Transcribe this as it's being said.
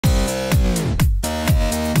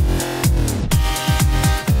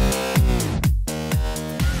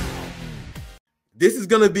this is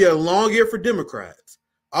going to be a long year for Democrats.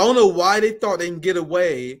 I don't know why they thought they can get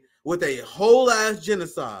away with a whole ass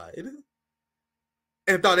genocide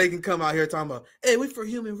and thought they can come out here talking about, hey, we for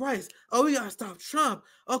human rights. Oh, we got to stop Trump.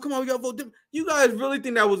 Oh, come on, we got to vote. You guys really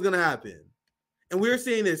think that was going to happen? And we're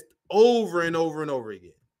seeing this over and over and over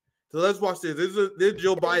again. So let's watch this. This is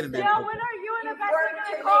Joe Biden. Yeah, when are you and the best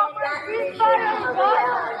going to call for a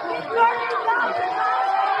ceasefire?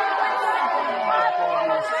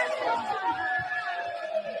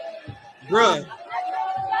 Bruh,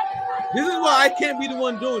 this is why I can't be the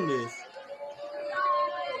one doing this.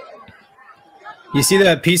 You see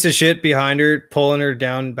that piece of shit behind her pulling her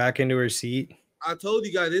down back into her seat? I told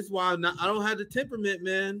you guys this is why I don't have the temperament,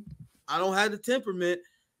 man. I don't have the temperament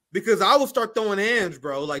because I will start throwing hands,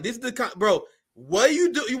 bro. Like this is the kind, bro. What are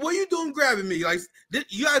you do? What are you doing grabbing me? Like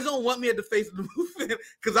you guys don't want me at the face of the movement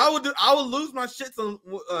because I would lose my shit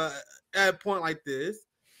at a point like this.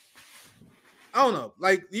 I don't know.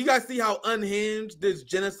 Like you guys see how unhinged this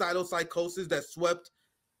genocidal psychosis that swept.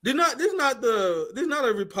 This is not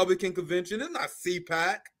a Republican convention. This is not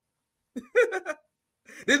CPAC.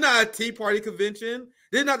 This is not a Tea Party convention.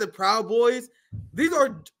 This is not the Proud Boys. These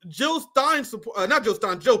are Joe Stein support. Not Joe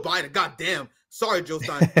Stein. Joe Biden. God damn. Sorry, Joe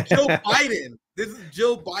Stein. Joe Biden. This is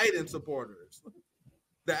Joe Biden supporters.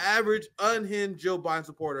 The average unhinged Joe Biden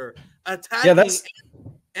supporter attacking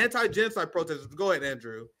anti-genocide protesters. Go ahead,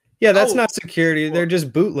 Andrew. Yeah, that's not security. They're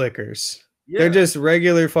just bootlickers. Yeah. They're just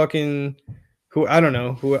regular fucking I don't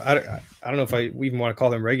know if I even want to call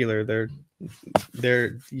them regular.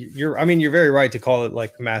 You're very right to call it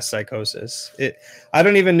like mass psychosis. I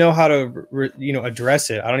don't even know how to address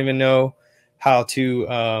it. I don't even know how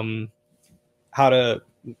to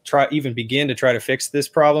begin to try to fix this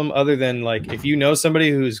problem other than like if you know somebody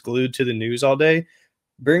who's glued to the news all day,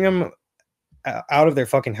 bring them out of their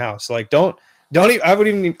fucking house. Like I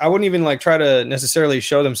wouldn't even like try to necessarily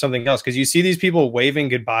show them something else because you see these people waving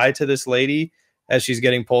goodbye to this lady as she's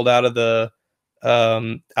getting pulled out of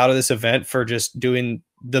this event for just doing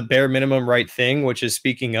the bare minimum right thing, which is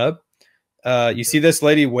speaking up. You see this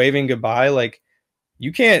lady waving goodbye. Like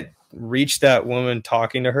you can't reach that woman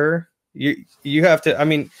talking to her. You have to. I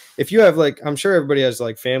mean, if you have like, I'm sure everybody has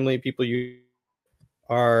like family, people you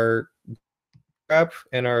are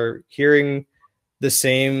and are hearing the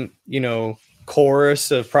same,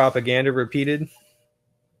 chorus of propaganda repeated.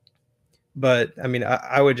 But I mean,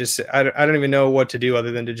 I would just say, I don't even know what to do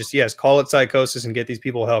other than to just, yes, call it psychosis and get these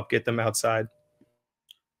people help, get them outside.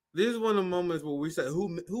 This is one of the moments where we say,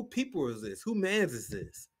 who people is this? Who mans is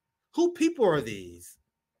this? Who people are these?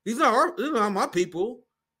 These are not my people.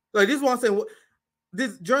 Like this is what I'm saying.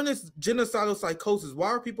 During this genocidal psychosis, why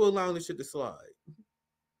are people allowing this shit to slide?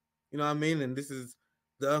 You know what I mean? And this is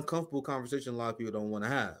the uncomfortable conversation a lot of people don't want to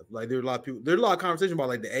have. Like there's a lot of conversation about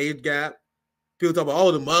like the age gap. People talk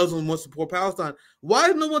about, the Muslims want to support Palestine. Why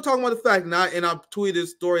is no one talking about the fact? And I tweeted this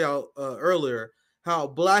story out earlier, how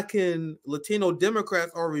Black and Latino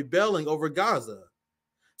Democrats are rebelling over Gaza.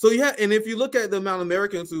 So and if you look at the amount of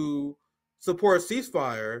Americans who support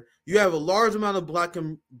ceasefire, you have a large amount of Black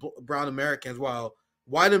and brown Americans, while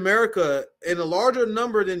white America in a larger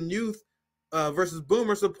number than youth versus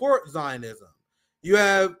boomers support Zionism. You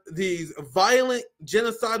have these violent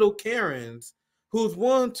genocidal Karens who's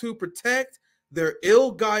willing to protect their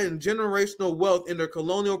ill-gotten generational wealth in their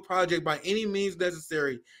colonial project by any means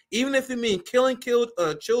necessary, even if it means killing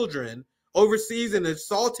children overseas and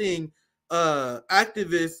assaulting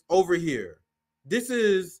activists over here. This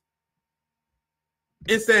is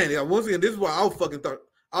insanity. Once again, this is why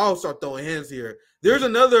I'll start throwing hands here. There's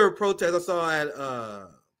another protest I saw at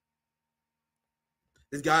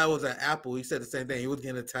this guy was at Apple. He said the same thing. He was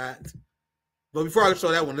getting attacked. But before I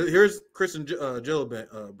show that one, here's Christian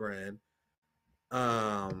Gillibrand.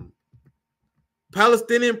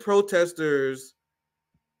 Palestinian protesters,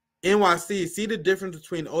 NYC, see the difference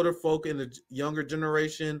between older folk and the younger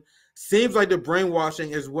generation. Seems like the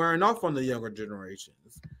brainwashing is wearing off on the younger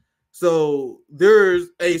generations. So there's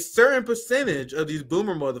a certain percentage of these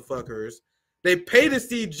boomer motherfuckers, they pay to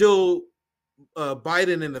see Joe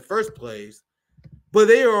Biden in the first place, but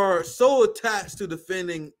they are so attached to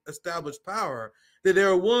defending established power that they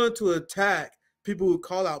are willing to attack people who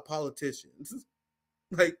call out politicians.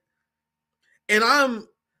 Like, and I'm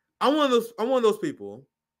one of those people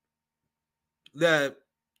that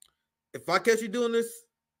if I catch you doing this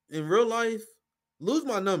in real life, lose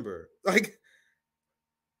my number. Like,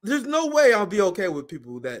 there's no way I'll be okay with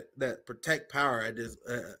people that protect power at this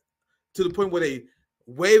to the point where they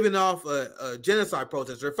waving off a genocide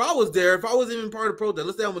protester. If I was there, if I wasn't even part of the protest,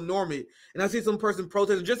 let's say I'm a normie and I see some person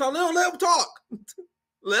protesting, just let them talk.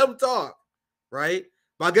 Let them talk, right?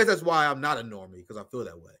 But I guess that's why I'm not a normie, because I feel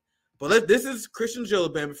that way. But this is Christian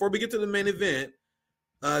Gillibrand. Before we get to the main event,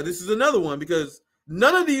 this is another one, because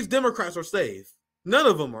none of these Democrats are safe. None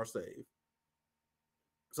of them are safe.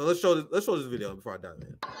 So let's show this video before I dive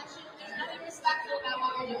in.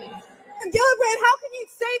 Gillibrand, how can you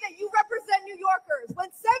say that you represent New Yorkers when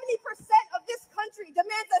 70% of this country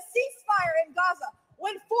demands a ceasefire in Gaza?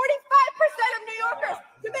 When 45% of New Yorkers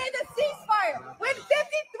demand a ceasefire? When 53%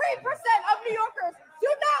 of New Yorkers do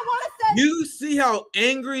not want to send... You see how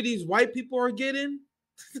angry these white people are getting?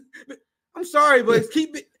 I'm sorry, but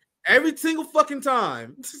keep it every single fucking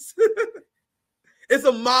time. It's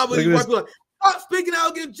a mob of these white people like, stop speaking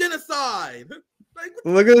out against genocide. Like,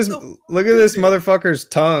 look at this motherfucker's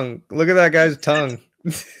tongue. Look at that guy's tongue.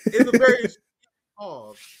 It's a very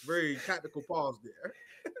pause, very tactical pause there.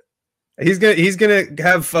 He's gonna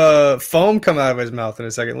have foam come out of his mouth in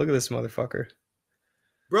a second. Look at this motherfucker.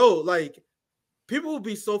 Bro, like, people will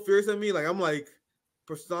be so furious at me. Like, I'm like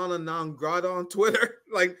persona non grata on Twitter.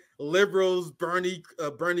 Like, liberals, Bernie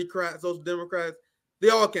crats, social democrats, they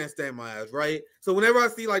all can't stand my ass, right? So whenever I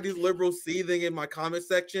see like these liberals seething in my comment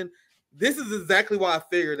section, this is exactly why I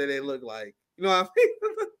figured that they look like. You know what I mean?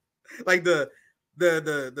 Like the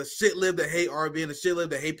shit lib that hate RBN, the shit lib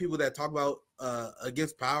that hate people that talk about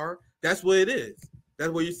against power. That's what it is.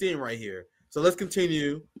 That's what you're seeing right here. So let's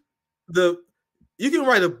continue. You can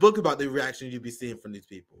write a book about the reaction you'll be seeing from these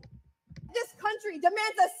people. This country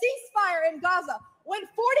demands a ceasefire in Gaza. When 45%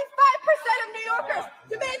 of New Yorkers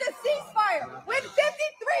demand a ceasefire. When 53%...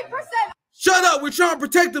 Shut up! We're trying to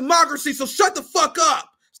protect democracy, so shut the fuck up!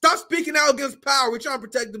 Stop speaking out against power. We're trying to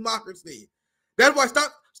protect democracy. That's why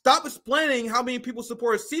stop explaining how many people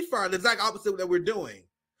support a ceasefire. The exact opposite of that we're doing.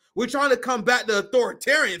 We're trying to combat the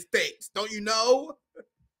authoritarian states. Don't you know?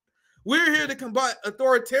 We're here to combat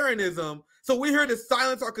authoritarianism. So we're here to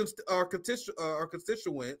silence our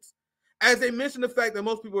constituents as they mention the fact that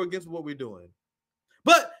most people are against what we're doing.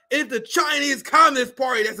 But it's the Chinese Communist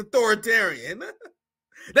Party that's authoritarian.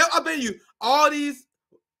 Now, I bet you all these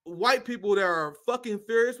white people that are fucking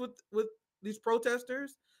furious with these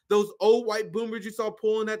protesters, those old white boomers you saw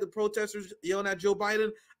pulling at the protesters, yelling at Joe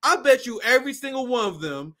Biden, I bet you every single one of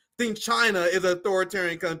them think China is an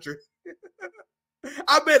authoritarian country.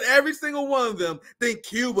 I bet every single one of them think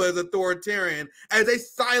Cuba is authoritarian as they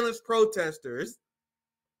silence protesters,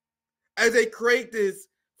 as they create this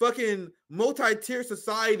fucking multi-tier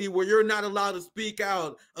society where you're not allowed to speak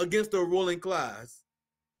out against the ruling class.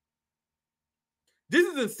 This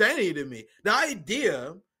is insanity to me. The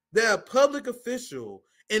idea that a public official,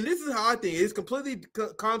 and this is how I think, it's completely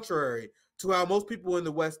contrary to how most people in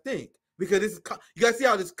the West think, because this is, you guys see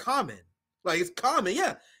how this is common. Like, it's common.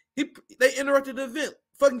 Yeah, they interrupted the event.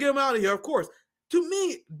 Fucking get him out of here, of course. To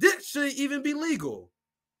me, this shouldn't even be legal.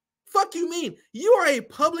 Fuck you mean? You are a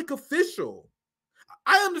public official.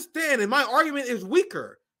 I understand, and my argument is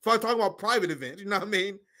weaker if I talk about private events. You know what I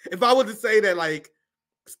mean? If I were to say that, like,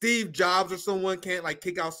 Steve Jobs or someone can't like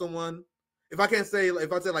kick out someone, if I say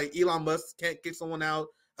like Elon Musk can't kick someone out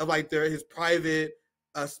of like his private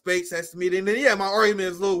SpaceX meeting, then yeah, my argument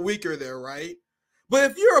is a little weaker there, right? But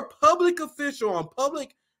if you're a public official on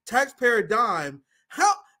public taxpayer dime,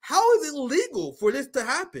 how is it legal for this to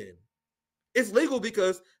happen? It's legal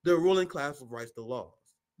because the ruling class writes the laws.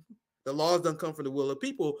 The laws don't come from the will of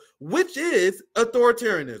people, which is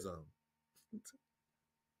authoritarianism.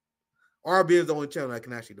 RBN is the only channel that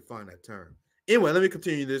can actually define that term. Anyway, let me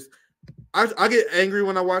continue this. I get angry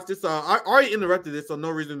when I watch this. I already interrupted this, so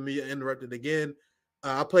no reason for me to interrupt it again.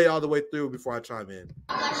 I'll play it all the way through before I chime in.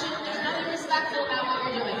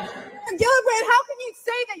 Gillibrand, how can you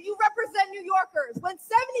say that you represent New Yorkers when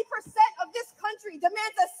 70% of this country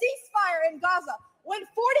demands a ceasefire in Gaza? When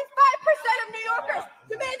 45% of New Yorkers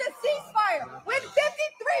demand a ceasefire? When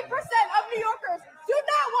 53% of New Yorkers do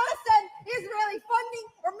not want to send Israeli funding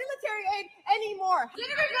or military aid anymore?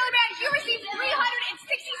 Senator Gillibrand, you received $366,000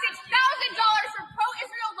 from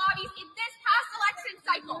pro-Israel lobbies in this past election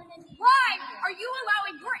cycle. Why are you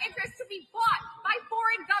allowing your interests to be bought by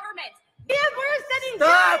foreign governments? We're sending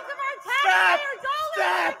billions of our taxpayer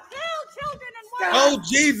dollars to kill children and women. Oh,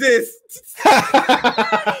 Jesus.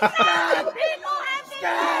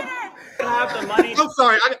 I'm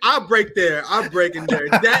sorry. I'll break there. I'll break in there.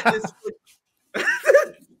 That is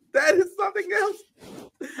that is something else.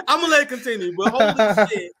 I'm going to let it continue, but holy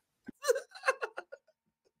shit.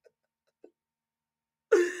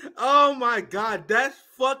 Oh, my God. That's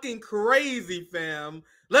fucking crazy, fam.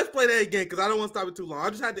 Let's play that again because I don't want to stop it too long. I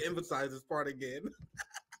just had to emphasize this part again.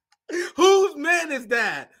 Whose man is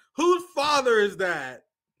that? Whose father is that?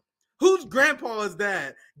 Whose grandpa is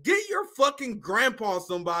that? Get your fucking grandpa,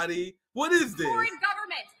 somebody. What is this? Foreign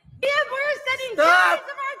government. We're sending Stop! billions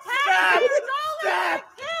of our taxpayers dollars to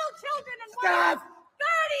kill children and women.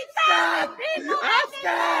 30,000 people have been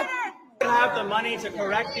murdered. Have the money to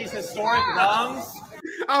correct these historic wrongs.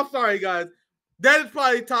 I'm sorry, guys. That is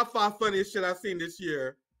probably top 5 funniest shit I've seen this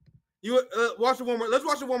year. You watch it one more. Let's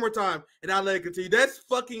watch it one more time, and I'll let it continue. That's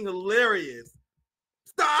fucking hilarious.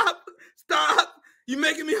 Stop! Stop! You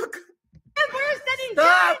making me? We're sending billions of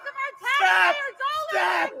our taxpayers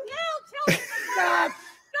dollars to kill children and women.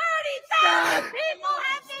 30,000 people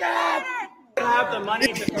have been murdered. Have the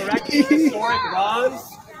money to correct these historic wrongs.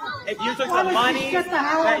 If you took the money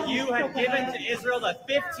that you had given to Israel, the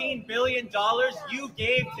 $15 billion you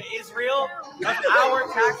gave to Israel of our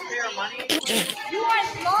taxpayer money.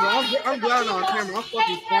 I'm glad on camera. I'm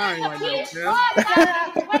fucking crying right now, man.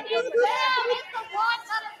 When Israel is the one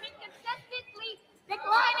that has been consistently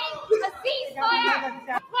declining a ceasefire,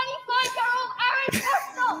 a 25-year-old Arab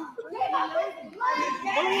national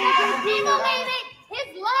believing his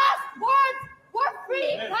last words were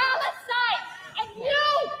free Palestine. And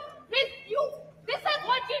this is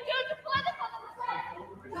what you do to political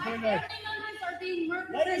family members are being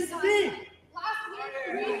murdered. Let her speak. Last week,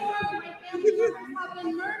 3 more of my family members have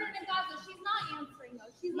been murdered in Gaza. She's not answering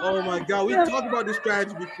us. She's not Oh my God, we talked about this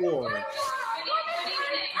strategy before.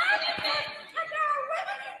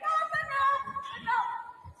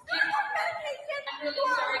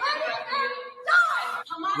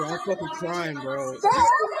 Bro, I'm fucking crying, bro.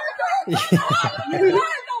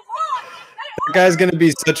 That guy's gonna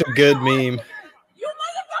be such a good meme.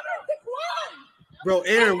 Bro,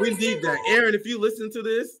 Aaron, we need that. Aaron, if you listen to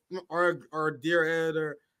this, our dear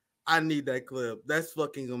editor, I need that clip. That's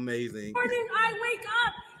fucking amazing. Morning, I wake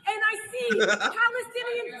up and I see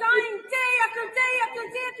Palestinians dying day after day after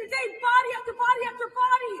day after day, body after body after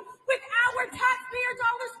body, with our taxpayer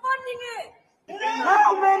dollars funding it.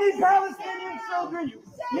 How many Palestinian children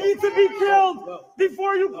need to be killed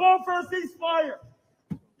before you call for a ceasefire?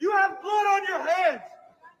 You have blood on your hands.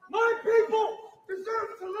 My people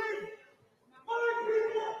deserve to live. My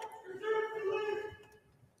people deserve to live.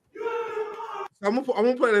 You have to I'm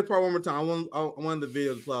gonna play that part one more time. I want the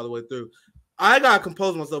video to play all the way through. I gotta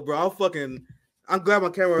compose myself, bro. I'm glad my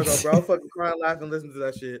camera is on, bro. I'm fucking crying, laughing, listening to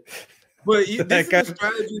that shit. But this is the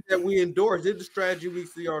strategy that we endorse. This is the strategy we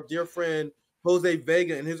see our dear friend Jose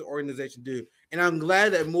Vega and his organization do. And I'm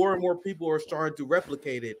glad that more and more people are starting to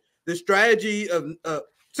replicate it. The strategy of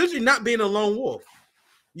essentially not being a lone wolf.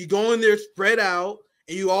 You go in there spread out,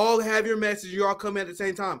 and you all have your message. You all come in at the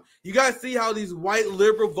same time. You guys see how these white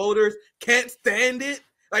liberal voters can't stand it?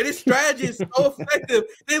 Like, this strategy is so effective.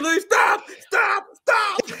 They literally stop.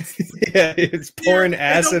 Yeah, it's pouring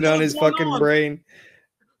acid on his fucking brain.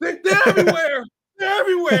 They're everywhere. They're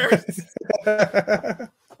everywhere.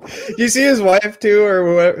 You see his wife too,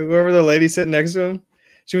 or whoever the lady sitting next to him?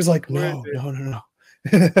 She was like, no.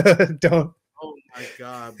 Don't. Oh my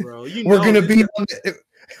God, bro. We're gonna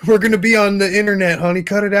be on the internet, honey.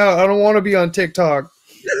 Cut it out. I don't want to be on TikTok.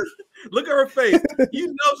 Look at her face. You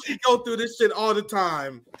know she go through this shit all the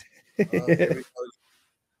time.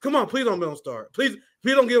 Come on, please don't start. Please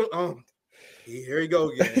don't give. Here you go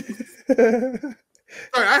again.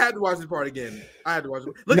 Sorry, I had to watch this part again.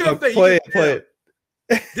 Look at her face. Play it.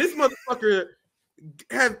 This motherfucker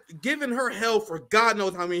has given her hell for God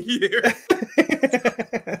knows how many years. We're sending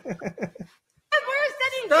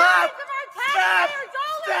billions of our taxpayer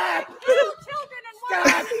dollars to kill children and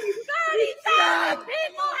women. 30,000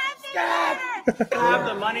 people have been murdered. have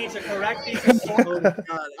the money to correct these historic. Oh my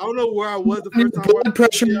God. I don't know where I was the first time. Blood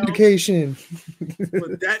pressure medication.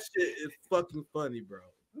 But that shit is fucking funny, bro.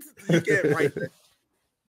 You can't write that.